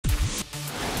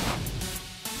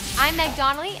I'm Meg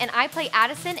Donnelly, and I play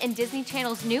Addison in Disney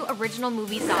Channel's new original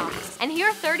movie, Zombies. And here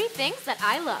are 30 things that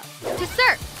I love. To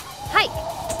surf, hike,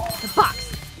 to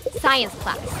box, science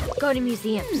class, go to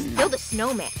museums, build a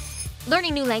snowman,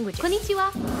 learning new languages.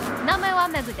 Konnichiwa, namae wa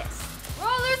Megu desu.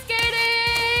 Roller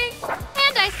skating!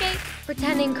 And ice skate.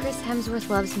 Pretending Chris Hemsworth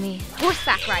loves me.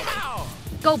 Horseback riding.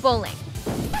 Go bowling.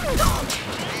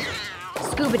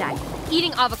 Scuba diving.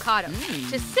 Eating avocado.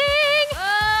 To sing.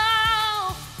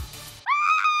 Oh.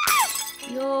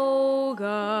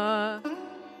 Yoga.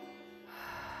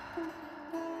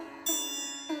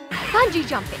 Bungee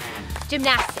jumping.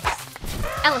 Gymnastics.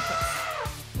 Elephants.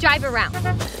 Drive around.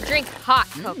 Drink hot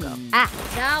cocoa.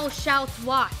 Thou shalt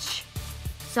watch.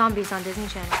 Zombies on Disney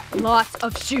Channel. Lots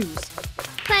of shoes.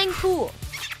 Playing pool.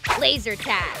 Laser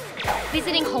tag.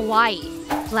 Visiting Hawaii.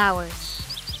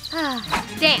 Flowers.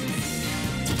 Dance.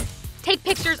 Take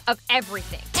pictures of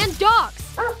everything. And dogs.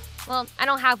 Well, I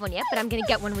don't have one yet, but I'm gonna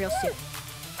get one real soon.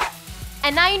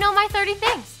 And now you know my 30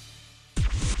 things.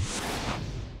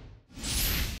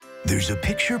 There's a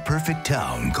picture-perfect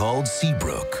town called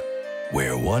Seabrook,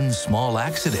 where one small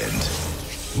accident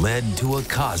led to a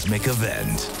cosmic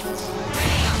event.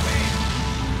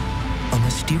 A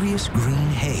mysterious green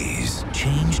haze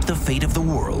changed the fate of the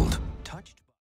world